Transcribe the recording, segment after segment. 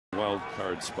wild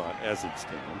card spot as it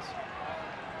stands.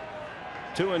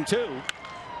 2-2.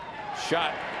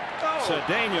 Shot. Oh.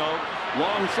 Cedeno,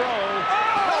 long throw.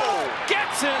 Oh!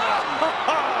 Gets him!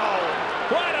 Oh!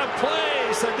 What a play!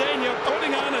 Cedeno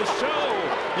putting on a show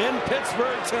in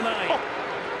Pittsburgh tonight.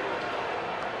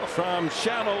 From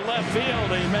shallow left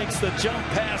field, he makes the jump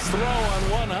pass throw on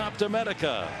one hop to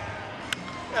Medica.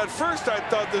 At first, I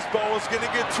thought this ball was going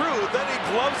to get through. Then he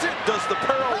gloves it, does the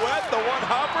pirouette, the one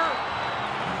hopper.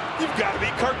 You've got to be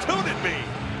cartooning me.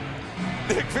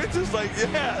 Nick Vince is like,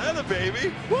 yeah, that's a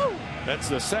baby. Woo! That's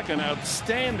the second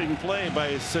outstanding play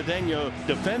by Cedeno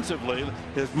defensively.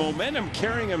 His momentum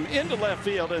carrying him into left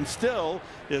field, and still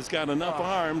has got enough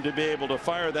arm to be able to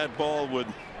fire that ball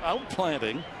without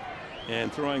planting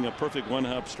and throwing a perfect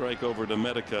one-hop strike over to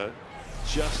Medica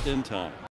just in time.